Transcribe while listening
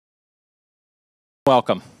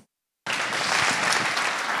Welcome. Thanks,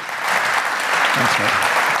 mate.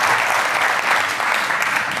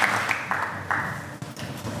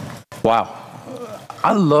 Wow.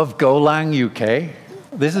 I love Golang UK.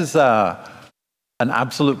 This is an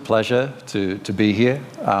absolute pleasure to be here.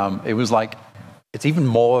 It was like, it's even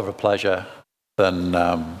more of a pleasure than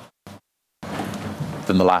the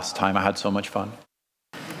last time. I had so much fun.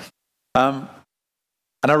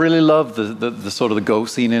 And I really love the sort of the Go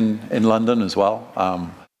scene in London as well.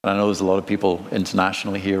 And I know there's a lot of people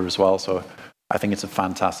internationally here as well, so I think it's a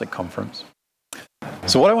fantastic conference.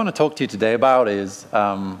 So what I want to talk to you today about is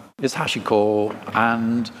HashiCorp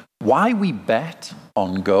and why we bet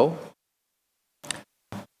on Go.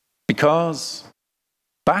 Because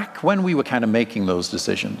back when we were kind of making those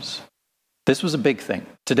decisions, this was a big thing.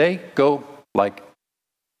 Today, Go, like,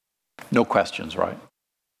 no questions, right?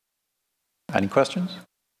 Any questions?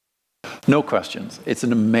 No questions. It's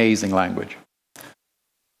an amazing language.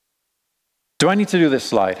 Do I need to do this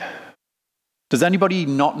slide? Does anybody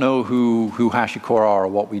not know who HashiCorp are or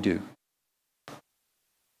what we do?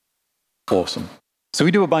 Awesome. So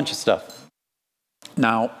we do a bunch of stuff.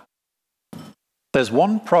 Now, there's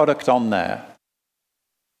one product on there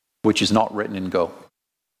which is not written in Go,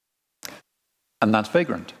 and that's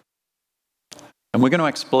Vagrant. And we're going to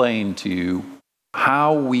explain to you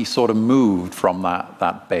how we sort of moved from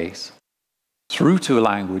that base through to a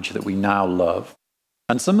language that we now love,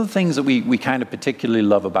 and some of the things that we kind of particularly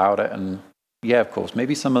love about it, and yeah, of course,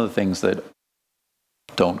 maybe some of the things that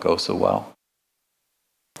don't go so well.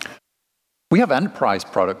 We have enterprise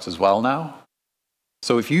products as well now.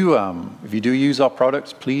 So if you do use our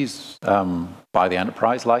products, please buy the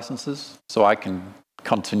enterprise licenses so I can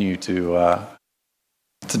continue to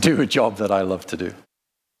do a job that I love to do.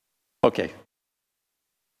 Okay.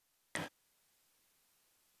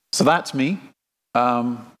 So that's me.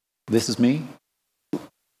 This is me. A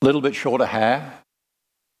little bit shorter hair.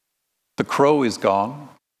 The crow is gone.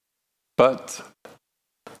 But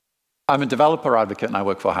I'm a developer advocate and I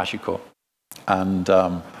work for HashiCorp. And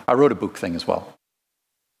I wrote a book thing as well.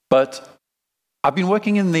 But I've been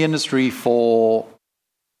working in the industry for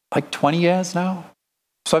like 20 years now.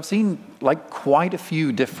 So I've seen like quite a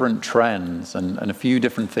few different trends and a few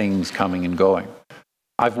different things coming and going.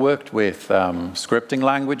 I've worked with scripting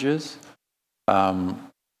languages.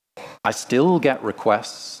 I still get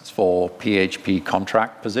requests for PHP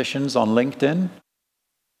contract positions on LinkedIn.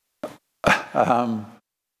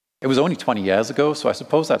 It was only 20 years ago, so I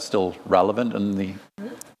suppose that's still relevant in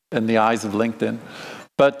the eyes of LinkedIn.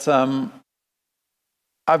 But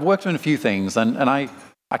I've worked on a few things, and I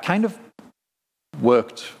kind of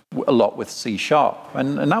worked a lot with C#,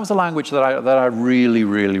 and that was a language that I really,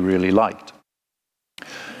 really, really liked.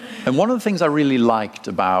 And one of the things I really liked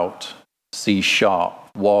about C#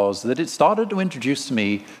 was that it started to introduce to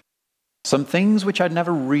me some things which I'd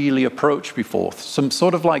never really approached before, some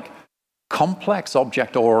sort of like complex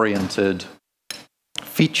object-oriented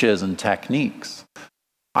features and techniques.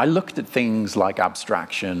 I looked at things like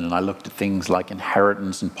abstraction, and I looked at things like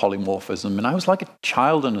inheritance and polymorphism, and I was like a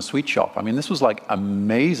child in a sweet shop. I mean, this was like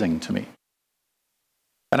amazing to me.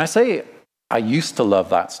 And I say I used to love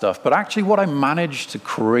that stuff, but actually what I managed to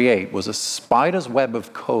create was a spider's web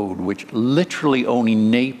of code which literally only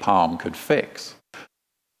napalm could fix.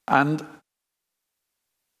 And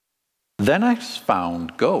then I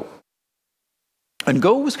found Go. And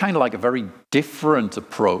Go was kind of like a very different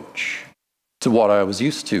approach to what I was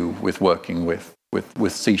used to with working with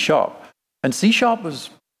C#. And C# was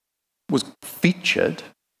featured,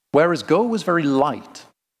 whereas Go was very light.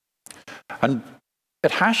 And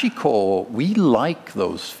at HashiCorp, we like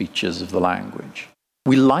those features of the language.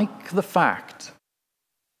 We like the fact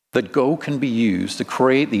that Go can be used to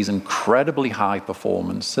create these incredibly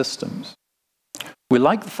high-performance systems. We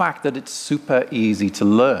like the fact that it's super easy to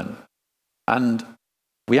learn. And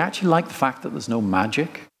we actually like the fact that there's no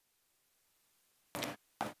magic.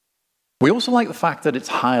 We also like the fact that it's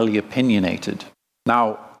highly opinionated.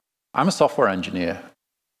 Now, I'm a software engineer.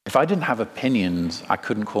 If I didn't have opinions, I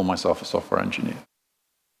couldn't call myself a software engineer.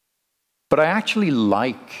 But I actually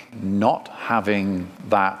like not having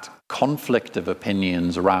that conflict of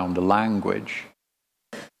opinions around a language,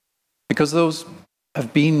 because those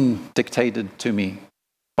have been dictated to me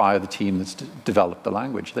by the team that's developed the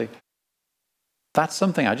language. That's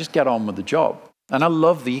something I just get on with the job. And I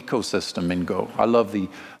love the ecosystem in Go. I love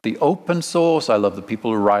the open source. I love the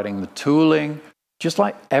people who are writing the tooling. Just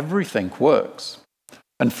like everything works.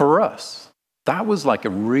 And for us, that was like a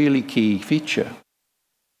really key feature.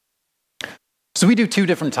 So we do two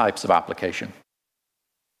different types of application.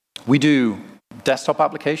 We do desktop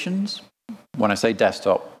applications. When I say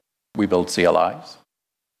desktop, we build CLIs,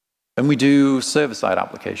 and we do server-side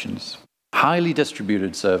applications, highly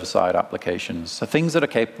distributed server-side applications, so things that are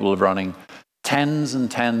capable of running tens and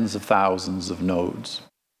tens of thousands of nodes.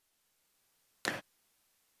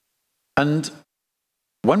 And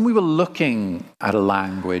when we were looking at a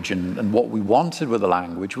language and what we wanted with a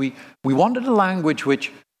language, we wanted a language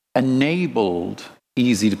which enabled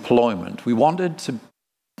easy deployment. We wanted to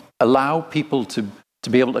allow people to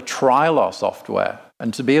be able to trial our software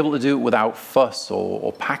and to be able to do it without fuss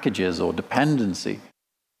or packages or dependency.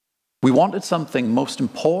 We wanted something, most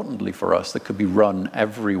importantly for us, that could be run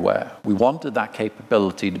everywhere. We wanted that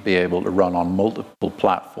capability to be able to run on multiple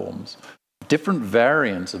platforms, different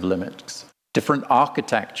variants of Linux, different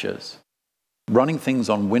architectures, running things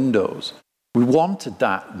on Windows. We wanted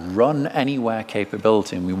that run anywhere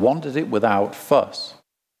capability, and we wanted it without fuss.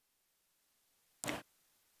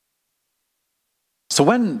 So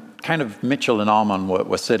when kind of Mitchell and Armon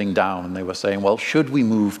were sitting down and they were saying, well, should we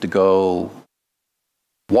move to Go?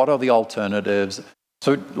 What are the alternatives?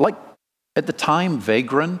 So like at the time,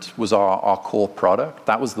 Vagrant was our core product.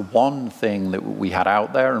 That was the one thing that we had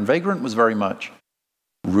out there, and Vagrant was very much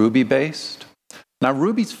Ruby-based. Now,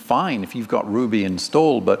 Ruby's fine if you've got Ruby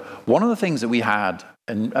installed, but one of the things that we had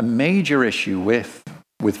a major issue with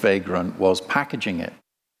Vagrant was packaging it.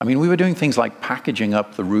 I mean, we were doing things like packaging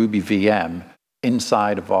up the Ruby VM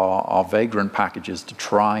inside of our Vagrant packages to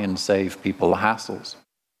try and save people the hassles.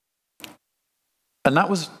 And that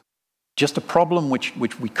was just a problem which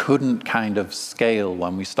we couldn't kind of scale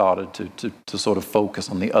when we started to sort of focus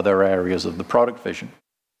on the other areas of the product vision.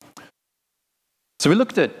 So we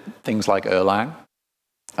looked at things like Erlang,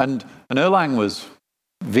 and Erlang was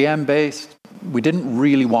VM-based. We didn't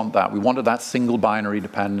really want that. We wanted that single binary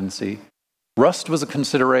dependency. Rust was a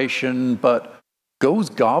consideration, but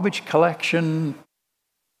Go's garbage collection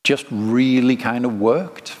just really kind of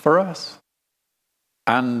worked for us.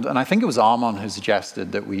 And I think it was Armon who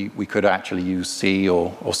suggested that we could actually use C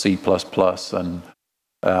or C++, and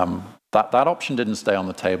that option didn't stay on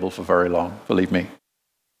the table for very long, believe me.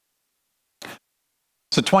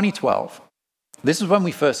 So 2012, this is when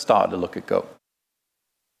we first started to look at Go.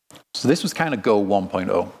 So this was kind of Go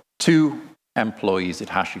 1.0. 2 employees at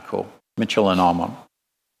HashiCorp, Mitchell and Armon.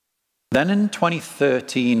 Then in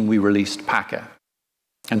 2013, we released Packer.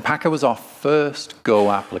 And Packer was our first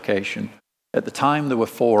Go application. At the time, there were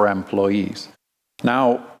 4 employees.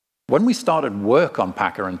 Now, when we started work on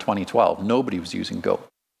Packer in 2012, nobody was using Go.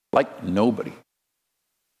 Like, nobody.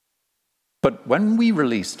 But when we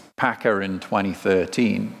released Packer in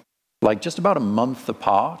 2013, like just about a month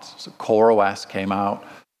apart, so CoreOS came out,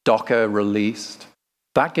 Docker released.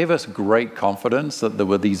 That gave us great confidence that there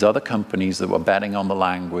were these other companies that were betting on the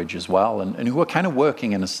language as well, and who were kind of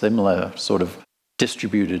working in a similar sort of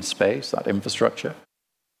distributed space, that infrastructure.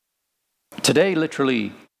 Today,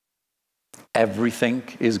 literally everything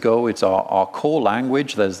is Go. It's our core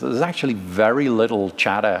language. There's actually very little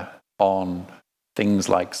chatter on things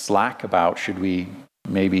like Slack about should we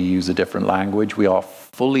maybe use a different language. We are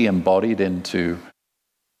fully embodied into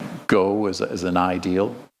Go as an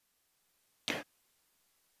ideal.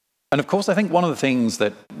 And of course, I think one of the things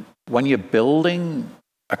that when you're building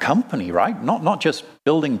a company, right, not just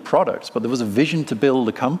building products, but there was a vision to build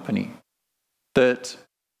a company, that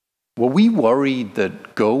were we worried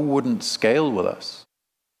that Go wouldn't scale with us?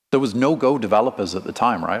 There was no Go developers at the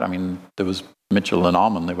time, right? I mean, there was Mitchell and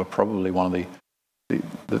Armon. They were probably one of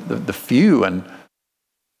the few, and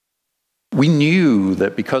we knew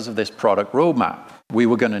that because of this product roadmap, we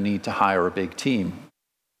were going to need to hire a big team.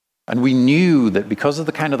 And we knew that because of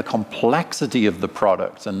the kind of the complexity of the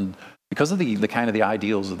product and because of the kind of the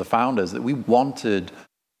ideals of the founders, that we wanted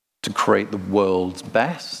to create the world's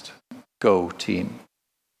best Go team.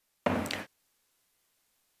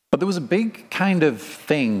 But there was a big kind of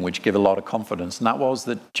thing which gave a lot of confidence, and that was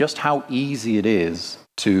that just how easy it is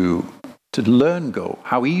to learn Go,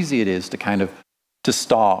 how easy it is to kind of to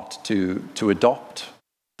start to adopt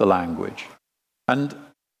the language. And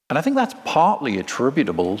I think that's partly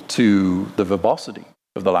attributable to the verbosity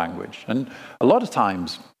of the language. And a lot of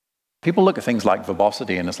times, people look at things like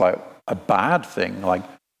verbosity and it's like a bad thing, like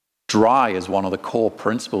dry is one of the core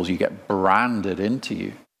principles you get branded into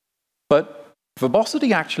you. But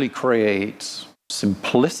verbosity actually creates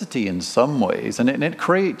simplicity in some ways, and it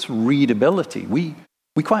creates readability. We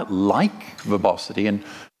quite like verbosity, and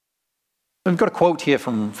we've got a quote here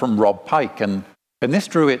from Rob Pike, and this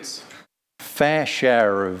drew its fair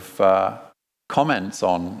share of comments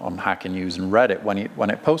on Hacker News and Reddit when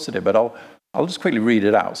it posted it, but I'll just quickly read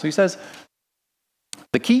it out. So he says,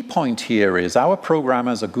 the key point here is our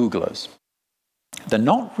programmers are Googlers. They're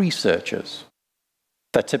not researchers.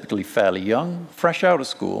 They're typically fairly young, fresh out of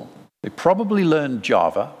school. They probably learned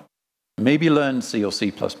Java, maybe learned C or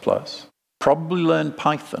C++, probably learned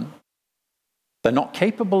Python. They're not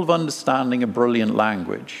capable of understanding a brilliant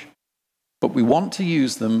language, but we want to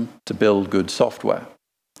use them to build good software.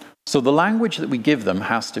 So the language that we give them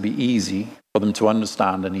has to be easy for them to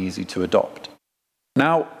understand and easy to adopt.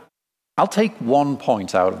 Now, I'll take one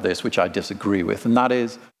point out of this which I disagree with, and that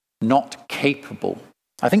is not capable.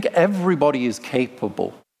 I think everybody is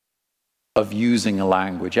capable of using a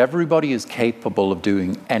language. Everybody is capable of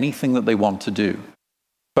doing anything that they want to do.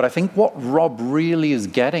 But I think what Rob really is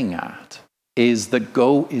getting at is that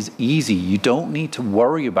Go is easy. You don't need to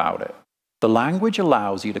worry about it. The language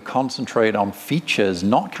allows you to concentrate on features,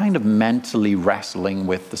 not kind of mentally wrestling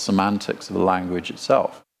with the semantics of the language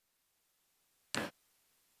itself.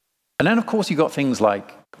 And then, of course, you've got things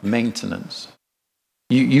like maintenance.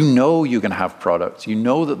 You know you're going to have products. You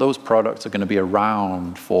know that those products are going to be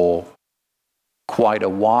around for quite a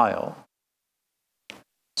while.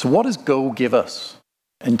 So what does Go give us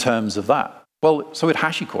in terms of that? Well, so at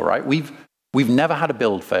HashiCorp, right, we've never had a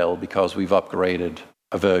build fail because we've upgraded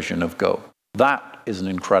a version of Go. That is an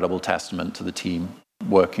incredible testament to the team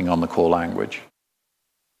working on the core language.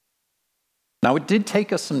 Now, it did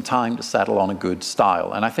take us some time to settle on a good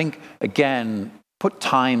style. And I think, again, put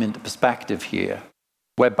time into perspective here.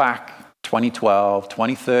 We're back 2012,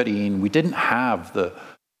 2013. We didn't have the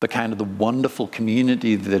kind of the wonderful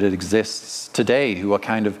community that it exists today who are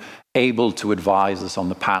kind of able to advise us on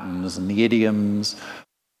the patterns and the idioms.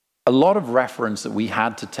 A lot of reference that we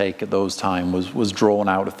had to take at those times was drawn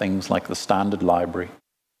out of things like the standard library.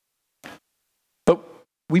 But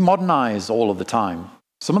we modernize all of the time.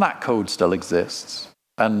 Some of that code still exists.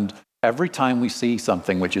 And every time we see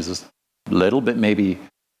something which is a little bit maybe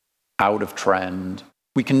out of trend,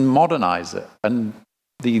 we can modernize it. And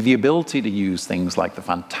the ability to use things like the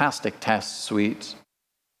fantastic test suites,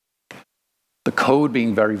 the code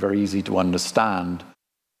being very, very easy to understand,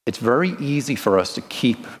 it's very easy for us to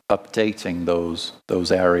keep updating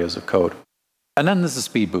those areas of code. And then there's the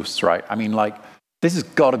speed boosts, right? I mean, like, this has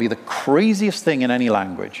got to be the craziest thing in any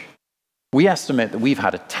language. We estimate that we've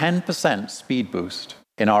had a 10% speed boost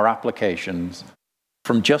in our applications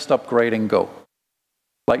from just upgrading Go.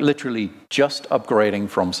 Like literally just upgrading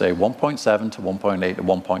from, say, 1.7 to 1.8 to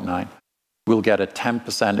 1.9. We'll get a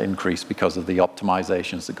 10% increase because of the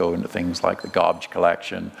optimizations that go into things like the garbage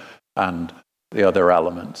collection and the other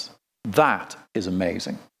elements. That is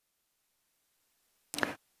amazing.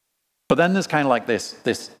 But then there's kind of like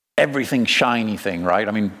this everything shiny thing, right?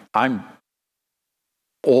 I mean, I'm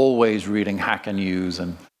always reading Hacker News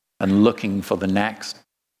and looking for the next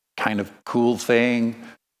kind of cool thing.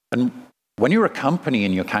 And when you're a company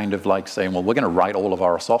and you're kind of like saying, well, we're going to write all of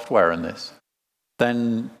our software in this,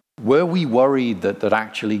 then were we worried that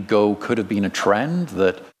actually Go could have been a trend,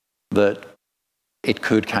 that it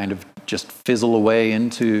could kind of just fizzle away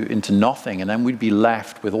into nothing, and then we'd be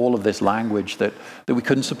left with all of this language that we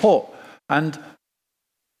couldn't support? And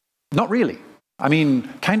not really. I mean,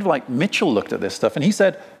 kind of like Mitchell looked at this stuff and he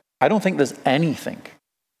said, I don't think there's anything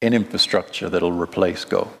in infrastructure that'll replace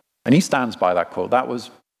Go. And he stands by that quote.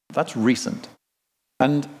 That's recent.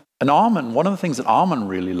 And Armin, one of the things that Armin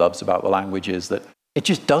really loves about the language is that it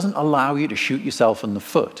just doesn't allow you to shoot yourself in the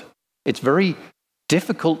foot. It's very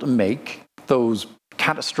difficult to make those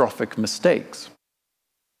catastrophic mistakes.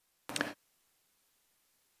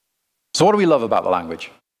 So what do we love about the language?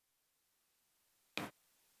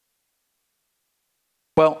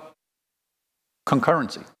 Well,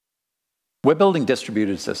 concurrency. We're building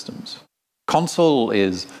distributed systems. Console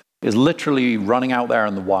is literally running out there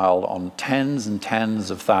in the wild on tens and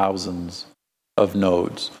tens of thousands of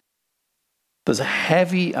nodes. There's a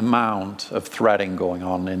heavy amount of threading going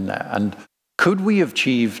on in there. And could we have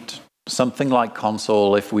achieved something like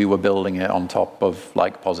Console if we were building it on top of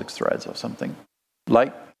like POSIX threads or something?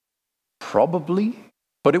 Like, probably.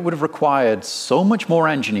 But it would have required so much more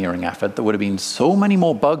engineering effort. There would have been so many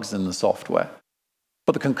more bugs in the software.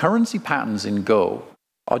 But the concurrency patterns in Go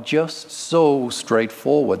are just so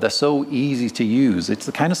straightforward. They're so easy to use. It's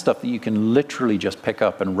the kind of stuff that you can literally just pick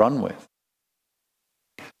up and run with.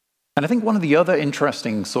 And I think one of the other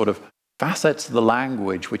interesting sort of facets of the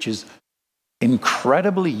language, which is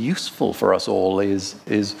incredibly useful for us all, is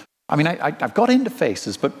I mean, I've got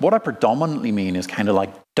interfaces, but what I predominantly mean is kind of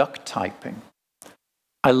like duck typing.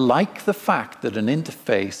 I like the fact that an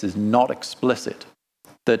interface is not explicit,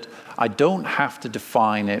 that I don't have to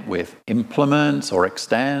define it with implements or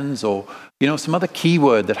extends or some other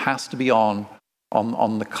keyword that has to be on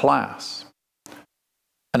the class.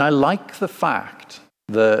 And I like the fact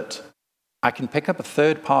that I can pick up a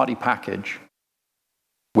third-party package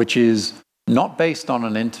which is not based on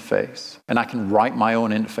an interface, and I can write my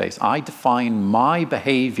own interface. I define my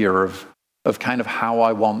behavior of kind of how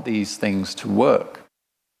I want these things to work.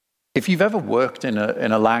 If you've ever worked in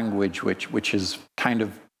a language which is kind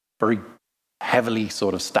of very heavily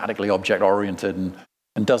sort of statically object-oriented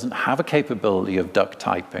and doesn't have a capability of duck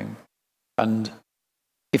typing, and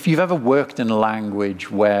if you've ever worked in a language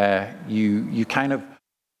where you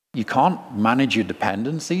can't manage your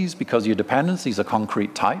dependencies because your dependencies are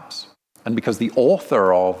concrete types, and because the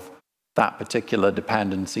author of that particular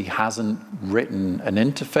dependency hasn't written an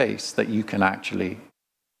interface that you can actually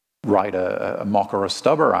write a mock or a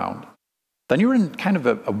stub around, then you're in kind of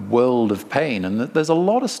a world of pain. And there's a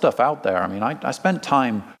lot of stuff out there. I mean, I spent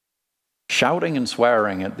time shouting and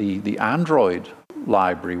swearing at the Android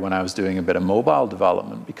library when I was doing a bit of mobile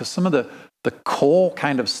development, because some of the core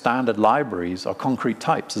kind of standard libraries are concrete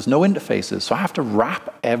types. There's no interfaces, so I have to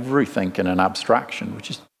wrap everything in an abstraction,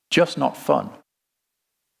 which is just not fun.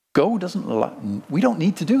 Go doesn't allow, we don't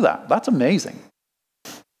need to do that. That's amazing.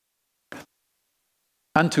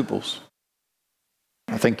 And tuples.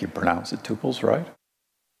 I think you pronounce it tuples, right?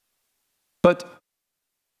 But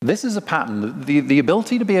this is a pattern. The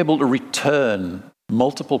ability to be able to return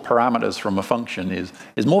multiple parameters from a function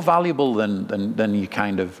is more valuable than you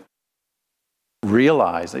kind of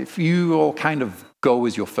realize. If you all kind of Go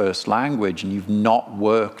as your first language and you've not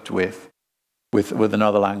worked with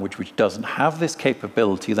another language which doesn't have this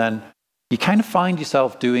capability, then you kind of find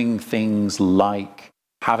yourself doing things like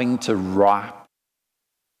having to wrap,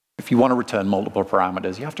 if you want to return multiple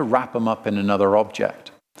parameters, you have to wrap them up in another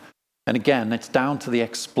object. And again, it's down to the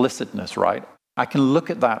explicitness, right? I can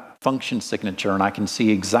look at that function signature and I can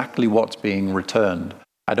see exactly what's being returned.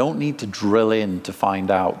 I don't need to drill in to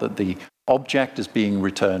find out that the object is being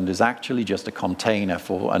returned is actually just a container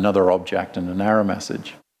for another object and an error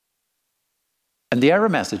message. And the error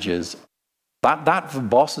messages, that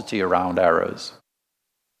verbosity around errors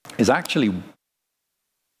is actually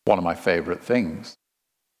one of my favorite things.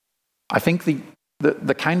 I think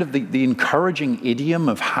the kind of the encouraging idiom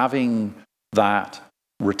of having that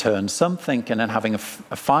return something and then having a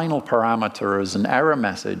final parameter as an error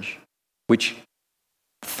message, which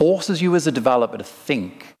forces you as a developer to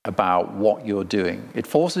think about what you're doing. It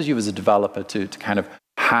forces you as a developer to kind of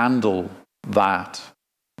handle that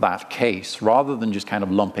case rather than just kind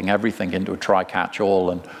of lumping everything into a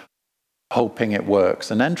try-catch-all and hoping it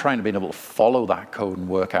works and then trying to be able to follow that code and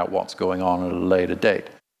work out what's going on at a later date.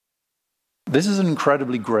 This is an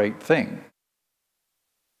incredibly great thing.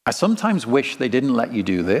 I sometimes wish they didn't let you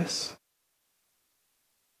do this.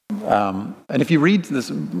 And if you read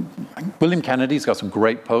this, William Kennedy's got some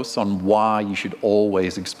great posts on why you should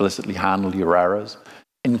always explicitly handle your errors,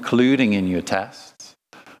 including in your tests.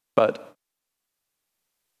 But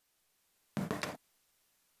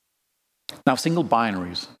now, single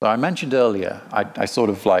binaries. So I mentioned earlier, I sort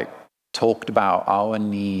of like talked about our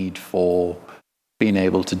need for being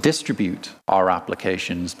able to distribute our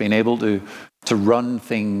applications, being able to run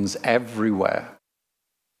things everywhere.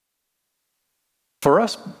 For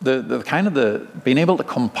us, being able to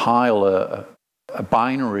compile a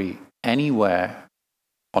binary anywhere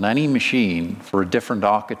on any machine for a different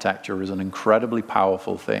architecture is an incredibly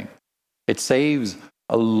powerful thing. It saves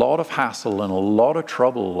a lot of hassle and a lot of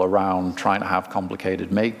trouble around trying to have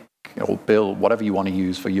complicated make or build, whatever you want to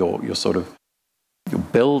use for your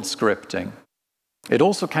build scripting. It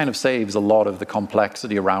also kind of saves a lot of the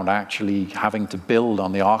complexity around actually having to build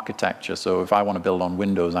on the architecture. So if I want to build on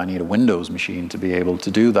Windows, I need a Windows machine to be able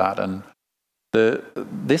to do that. And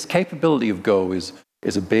this capability of Go is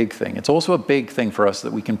a big thing. It's also a big thing for us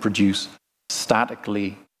that we can produce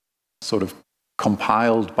statically sort of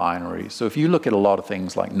compiled binaries. So if you look at a lot of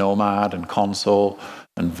things like Nomad and Console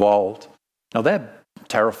and Vault, now they're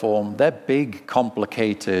Terraform, they're big,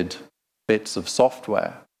 complicated bits of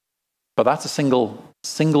software. But that's a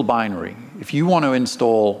single binary. If you want to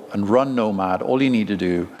install and run Nomad, all you need to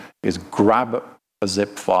do is grab a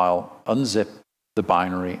zip file, unzip the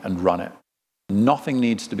binary, and run it. Nothing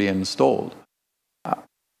needs to be installed,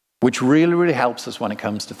 which really, really helps us when it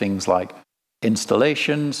comes to things like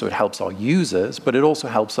installation. So it helps our users, but it also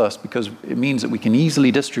helps us because it means that we can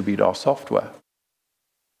easily distribute our software.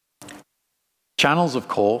 Channels, of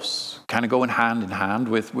course, kind of go in hand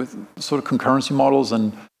with sort of concurrency models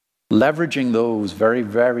and leveraging those very,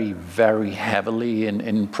 very, very heavily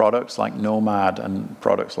in products like Nomad and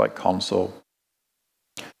products like Console.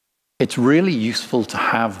 It's really useful to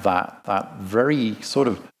have that very sort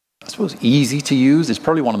of, I suppose, easy to use. It's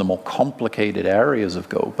probably one of the more complicated areas of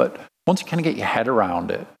Go, but once you kind of get your head around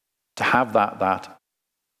it, to have that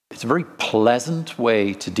it's a very pleasant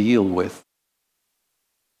way to deal with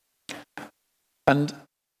And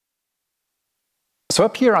so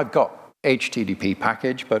up here I've got HTTP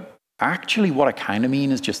package, but actually what I kind of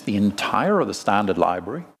mean is just the entire of the standard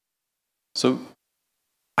library. So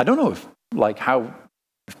I don't know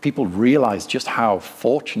if people realize just how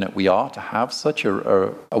fortunate we are to have such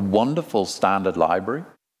a wonderful standard library.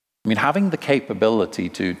 I mean, having the capability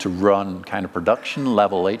to run kind of production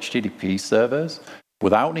level HTTP servers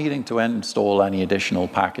without needing to install any additional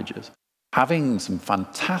packages, having some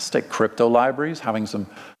fantastic crypto libraries, having some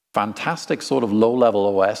fantastic sort of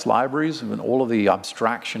low-level OS libraries, and all of the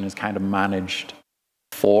abstraction is kind of managed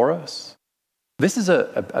for us. This is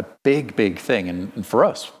a big, big thing, and for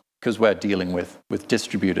us, because we're dealing with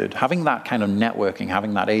distributed, having that kind of networking,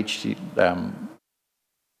 having that HTTP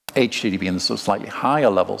and the sort of slightly higher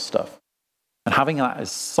level stuff, and having that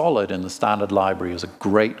as solid in the standard library is a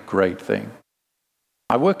great, great thing.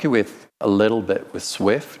 I work with a little bit with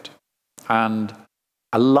Swift, and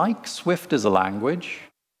I like Swift as a language,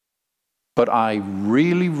 but I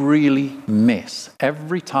really, really miss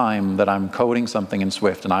every time that I'm coding something in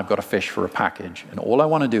Swift and I've got to fish for a package, and all I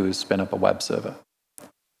want to do is spin up a web server.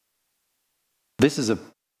 This is a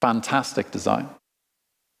fantastic design.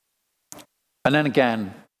 And then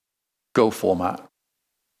again, Go format.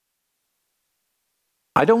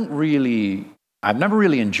 I've never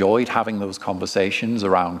really enjoyed having those conversations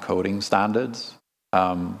around coding standards.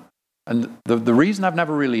 And the reason I've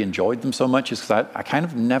never really enjoyed them so much is because I kind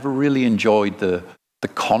of never really enjoyed the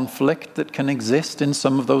conflict that can exist in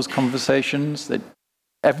some of those conversations. That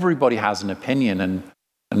everybody has an opinion, and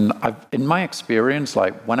in my experience,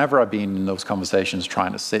 like whenever I've been in those conversations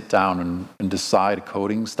trying to sit down and decide a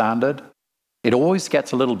coding standard, it always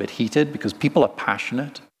gets a little bit heated because people are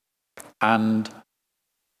passionate, and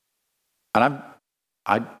I've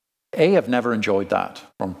never enjoyed that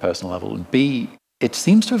from a personal level, and B, it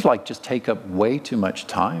seems to have just take up way too much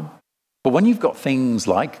time. But when you've got things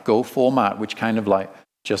like Go format, which kind of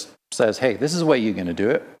just says, hey, this is the way you're going to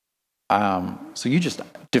do it. So you just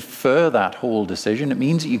defer that whole decision. It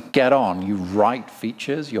means that you get on, you write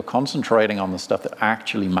features, you're concentrating on the stuff that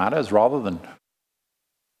actually matters rather than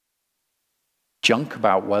junk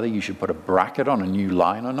about whether you should put a bracket on a new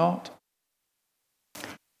line or not.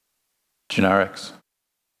 Generics.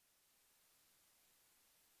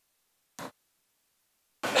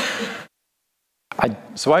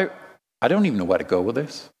 I don't even know where to go with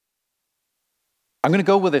this. I'm going to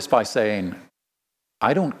go with this by saying,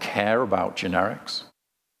 I don't care about generics.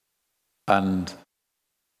 And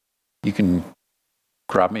you can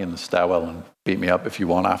grab me in the stairwell and beat me up if you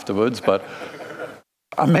want afterwards, but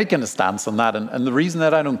I'm making a stance on that. And the reason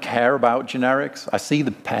that I don't care about generics, I see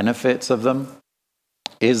the benefits of them,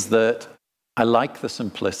 is that I like the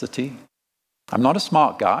simplicity. I'm not a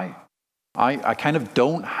smart guy. I kind of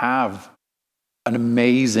don't have an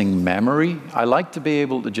amazing memory. I like to be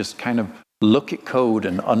able to just kind of look at code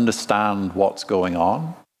and understand what's going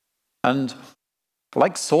on. And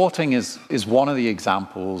like sorting is one of the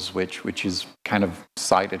examples which is kind of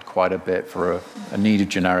cited quite a bit for a need of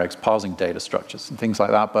generics, parsing data structures and things like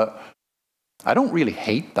that. But I don't really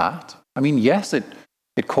hate that. I mean, yes, it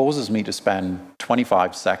causes me to spend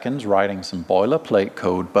 25 seconds writing some boilerplate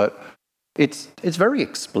code, but it's very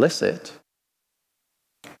explicit.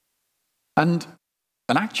 And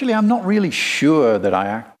actually, I'm not really sure that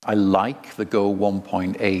I like the Go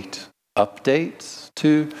 1.8 updates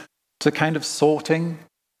to kind of sorting.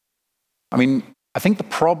 I mean, I think the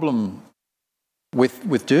problem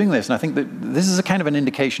with doing this, and I think that this is a kind of an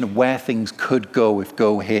indication of where things could go if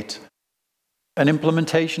Go hit an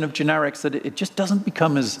implementation of generics, that it just doesn't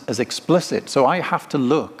become as explicit. So I have to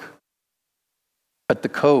look at the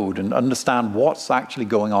code and understand what's actually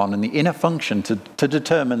going on in the inner function to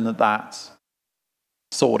determine that that's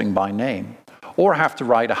sorting by name. Or I have to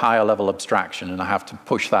write a higher level abstraction and I have to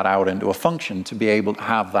push that out into a function to be able to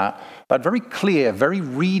have that very clear, very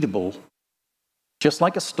readable, just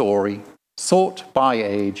like a story, sort by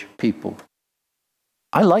age, people.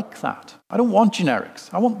 I like that. I don't want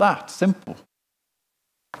generics. I want that, simple.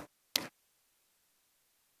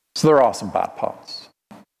 So there are some bad parts.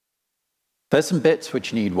 There's some bits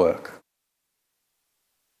which need work.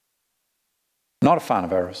 Not a fan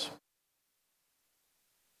of errors.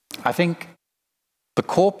 I think the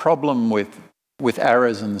core problem with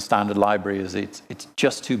errors in the standard library is it's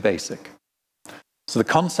just too basic. So the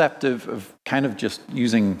concept of kind of just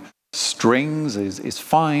using strings is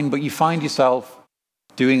fine, but you find yourself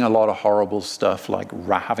doing a lot of horrible stuff like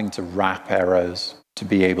having to wrap errors to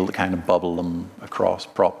be able to kind of bubble them across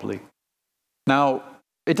properly. Now,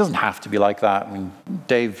 it doesn't have to be like that. I mean,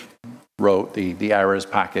 Dave wrote the errors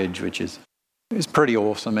package, which is pretty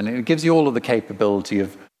awesome, and it gives you all of the capability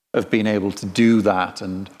of of being able to do that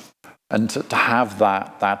and to have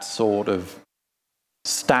that sort of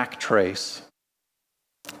stack trace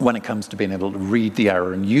when it comes to being able to read the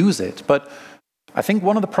error and use it. But I think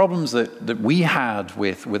one of the problems that we had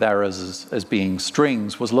with errors as being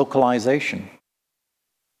strings was localization.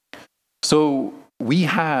 So we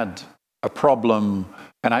had a problem,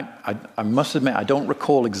 and I must admit, I don't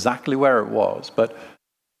recall exactly where it was, but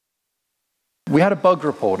we had a bug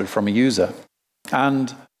reported from a user,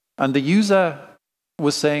 and the user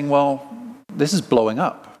was saying, well, this is blowing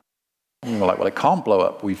up. And we were like, well, it can't blow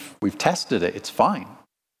up. We've tested it. It's fine.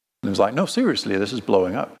 And it was like, no, seriously, this is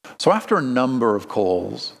blowing up. So after a number of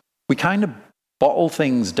calls, we kind of bottled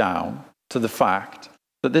things down to the fact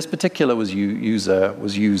that this particular user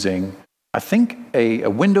was using, I think, a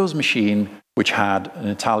Windows machine which had an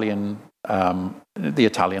Italian, the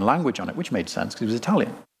Italian language on it, which made sense because it was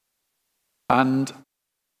Italian. And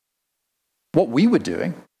what we were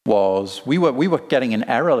doing was we were getting an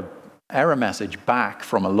error message back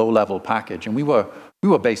from a low-level package, and we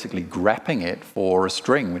were basically grepping it for a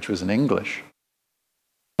string, which was in English.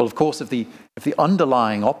 Well, of course, if the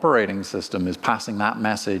underlying operating system is passing that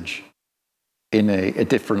message in a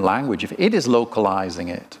different language, if it is localizing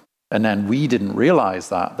it, and then we didn't realize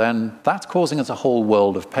that, then that's causing us a whole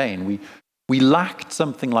world of pain. We lacked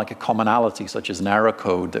something like a commonality, such as an error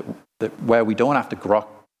code where we don't have to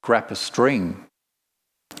grep a string.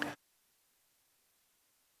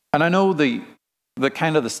 And I know the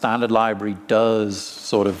kind of the standard library does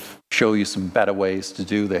sort of show you some better ways to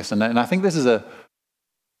do this. And I think this is a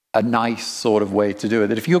nice sort of way to do it.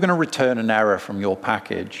 That if you're going to return an error from your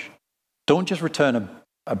package, don't just return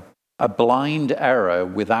a blind error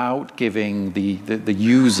without giving the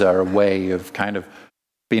user a way of kind of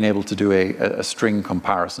being able to do a string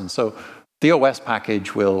comparison. So the OS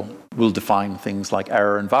package will define things like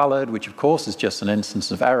error invalid, which of course is just an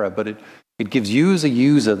instance of error, but it gives you as a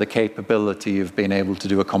user the capability of being able to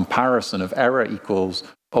do a comparison of error equals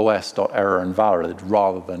os.error invalid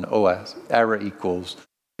rather than os error equals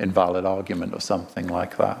invalid argument or something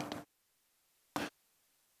like that.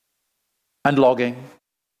 And logging.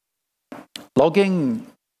 Logging,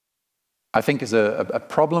 I think, is a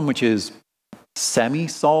problem which is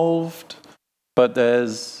semi-solved, but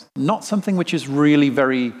there's not something which is really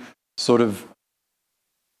very sort of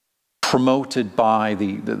promoted by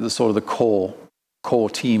the sort of the core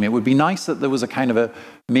team. It would be nice that there was a kind of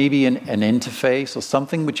maybe an interface or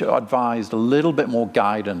something which advised a little bit more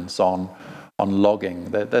guidance on logging.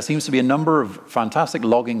 There seems to be a number of fantastic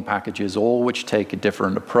logging packages, all which take a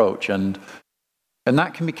different approach, and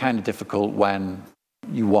that can be kind of difficult when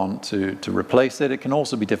you want to replace it. It can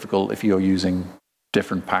also be difficult if you're using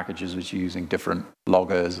different packages which are using different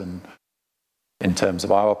loggers. And in terms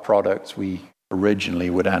of our products, we originally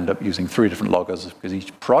would end up using 3 different loggers because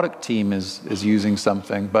each product team is using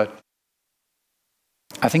something. But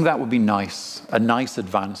I think that would be nice, a nice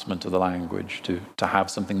advancement of the language to have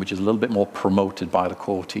something which is a little bit more promoted by the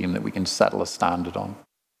core team that we can settle a standard on.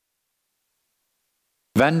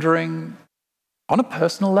 Vendoring, on a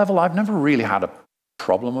personal level, I've never really had a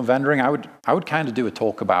problem with vendoring. I would kind of do a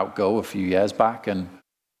talk about Go a few years back, and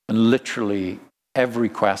literally every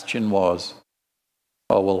question was,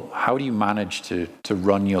 oh, well, how do you manage to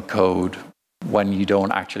run your code when you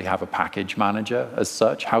don't actually have a package manager as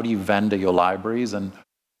such? How do you vendor your libraries? And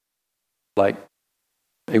like,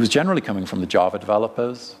 it was generally coming from the Java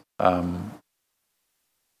developers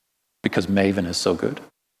because Maven is so good.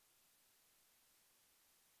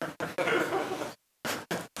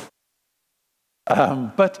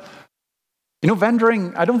 But you know,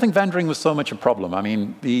 vendoring, I don't think vendoring was so much a problem. I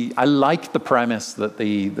mean, I like the premise that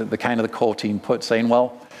the kind of the core team put, saying,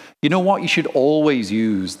 well, you know what, you should always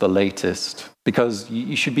use the latest, because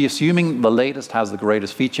you should be assuming the latest has the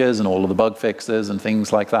greatest features and all of the bug fixes and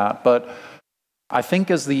things like that. But I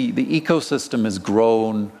think as the ecosystem has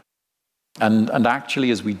grown, and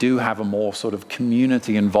actually as we do have a more sort of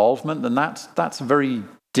community involvement, then that's a very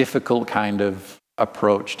difficult kind of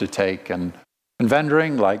approach to take. And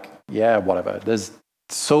vendoring, like, yeah, whatever. There's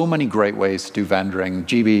so many great ways to do vendoring.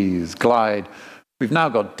 GBs, Glide. We've now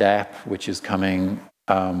got DEP, which is coming.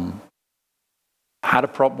 Was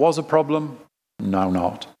a problem? No,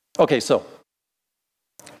 not. Okay, so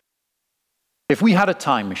if we had a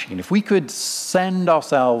time machine, if we could send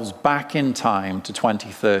ourselves back in time to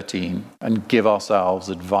 2013 and give ourselves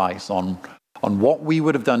advice on what we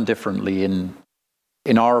would have done differently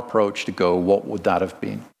in our approach to Go, what would that have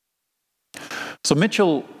been? So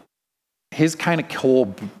Mitchell, his kind of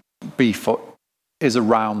core beef is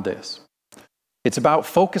around this. It's about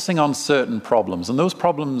focusing on certain problems. And those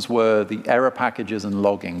problems were the error packages and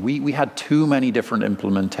logging. We had too many different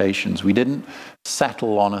implementations. We didn't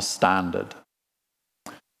settle on a standard.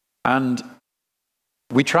 And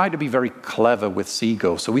we tried to be very clever with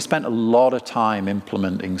Seago. So we spent a lot of time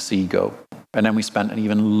implementing Seago. And then we spent an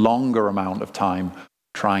even longer amount of time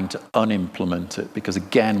trying to unimplement it, because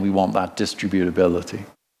again, we want that distributability.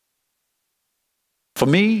 For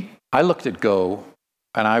me, I looked at Go,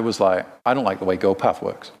 and I was like, I don't like the way GoPath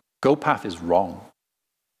works. GoPath is wrong.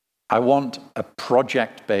 I want a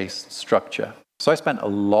project-based structure. So I spent a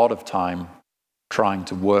lot of time trying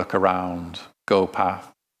to work around GoPath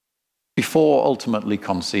before ultimately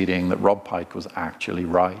conceding that Rob Pike was actually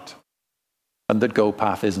right, and that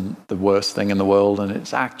GoPath isn't the worst thing in the world, and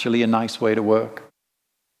it's actually a nice way to work.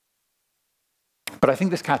 But I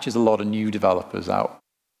think this catches a lot of new developers out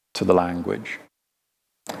to the language.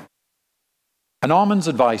 And Armin's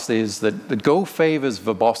advice is that Go favors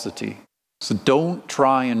verbosity, so don't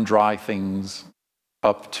try and dry things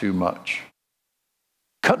up too much.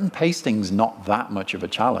 Cut and pasting's not that much of a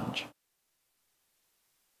challenge.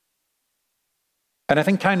 And I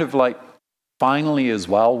think kind of like finally as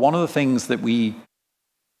well, one of the things that we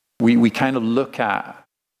kind of look at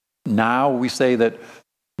now, we say that,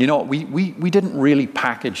 you know, we didn't really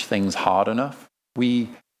package things hard enough. We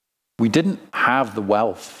didn't have the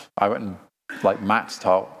wealth, I went and like Matt's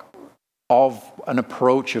talk, of an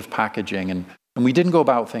approach of packaging, and we didn't go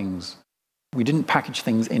about things, we didn't package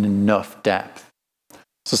things in enough depth.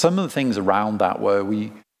 So some of the things around that were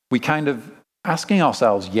we kind of asking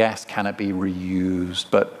ourselves, yes, can it be reused?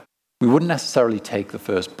 But we wouldn't necessarily take the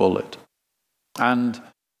first bullet. And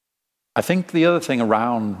I think the other thing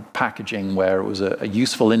around packaging where it was a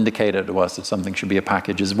useful indicator to us that something should be a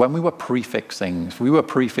package is when we were prefixing, if we were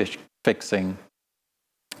prefixing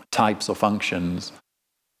types or functions,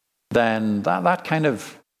 then that kind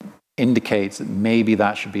of indicates that maybe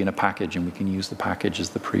that should be in a package and we can use the package as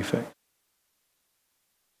the prefix.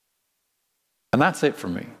 And that's it for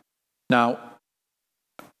me. Now,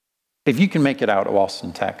 if you can make it out to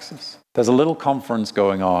Austin, Texas, there's a little conference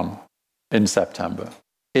going on in September.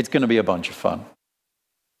 It's going to be a bunch of fun.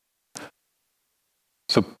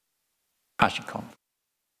 So, HashiCorp.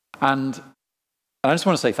 And I just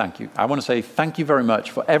want to say thank you. I want to say thank you very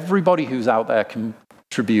much for everybody who's out there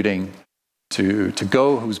contributing to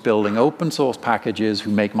Go, who's building open source packages,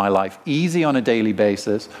 who make my life easy on a daily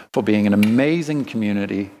basis, for being an amazing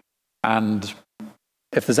community. And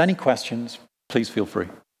if there's any questions, please feel free.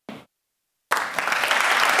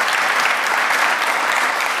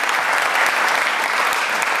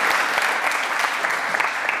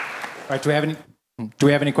 All right, do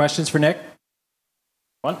we have any questions for Nick?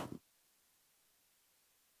 One.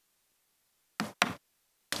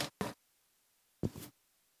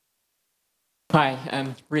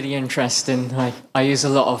 Hi, really interesting. I use a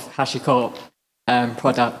lot of HashiCorp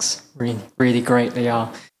products. Really great they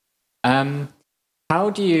are. How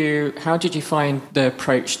did you find the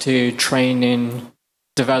approach to training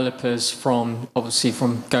developers from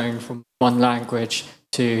going from one language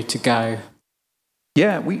to Go?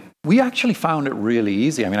 Yeah, we actually found it really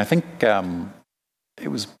easy. I mean, I think it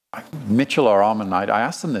was Mitchell or Armin. I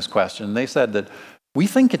asked them this question. They said that we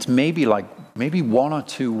think it's maybe 1 or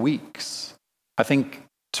 2 weeks. I think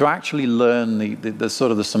to actually learn the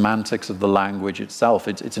sort of the semantics of the language itself,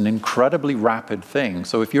 it's an incredibly rapid thing.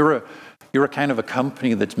 So if you're a kind of a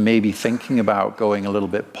company that's maybe thinking about going a little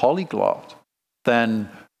bit polyglot, then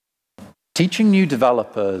teaching new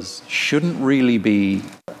developers shouldn't really be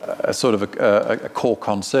a sort of a core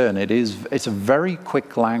concern. It's a very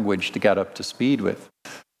quick language to get up to speed with.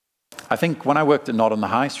 I think when I worked at Not on the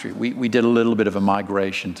High Street, we did a little bit of a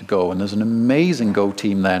migration to Go, and there's an amazing Go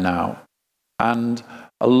team there now. And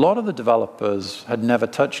a lot of the developers had never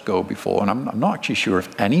touched Go before, and I'm not actually sure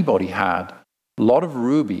if anybody had. A lot of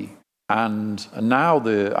Ruby, and now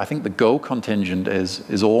I think the Go contingent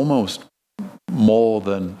is almost more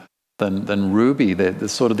than Ruby. The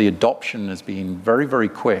sort of the adoption has been very, very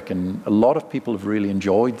quick, and a lot of people have really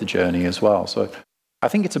enjoyed the journey as well. So I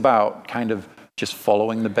think it's about kind of just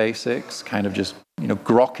following the basics, kind of just, you know,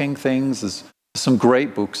 grokking things. There's some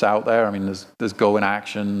great books out there. I mean, there's Go in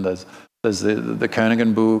Action, there's the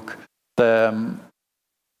Kernighan book.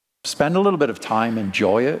 Spend a little bit of time,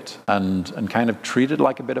 enjoy it, and kind of treat it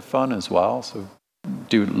like a bit of fun as well. So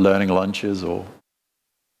do learning lunches or...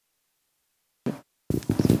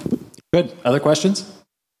 Good. Other questions?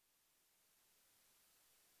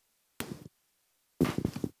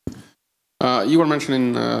 You were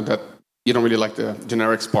mentioning that you don't really like the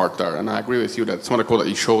generics part there, and I agree with you that some of the code that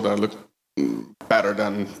you showed look better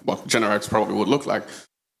than what generics probably would look like.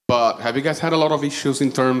 but have you guys had a lot of issues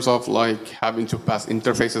in terms of like having to pass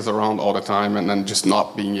interfaces around all the time and then just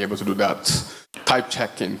not being able to do that type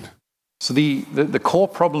checking? So the core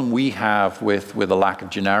problem we have with the lack of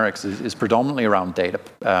generics is predominantly around data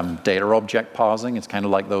object parsing. It's kind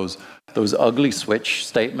of like those ugly switch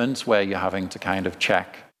statements where you're having to kind of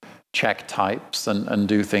check types and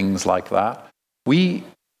do things like that.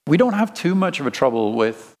 We don't have too much of a trouble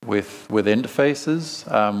with interfaces.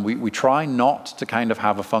 We try not to kind of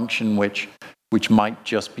have a function which might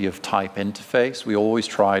just be of type interface. We always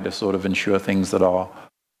try to sort of ensure things that are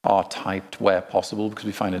typed where possible, because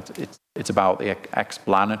we find it's about the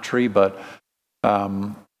explanatory. But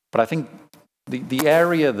I think the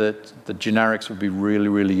area that the generics would be really,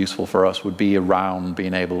 really useful for us would be around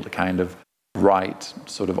being able to kind of write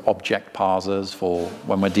sort of object parsers for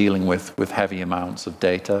when we're dealing with heavy amounts of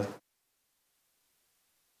data.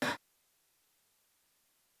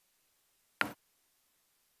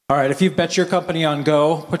 All right, if you've bet your company on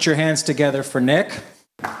Go, put your hands together for Nick.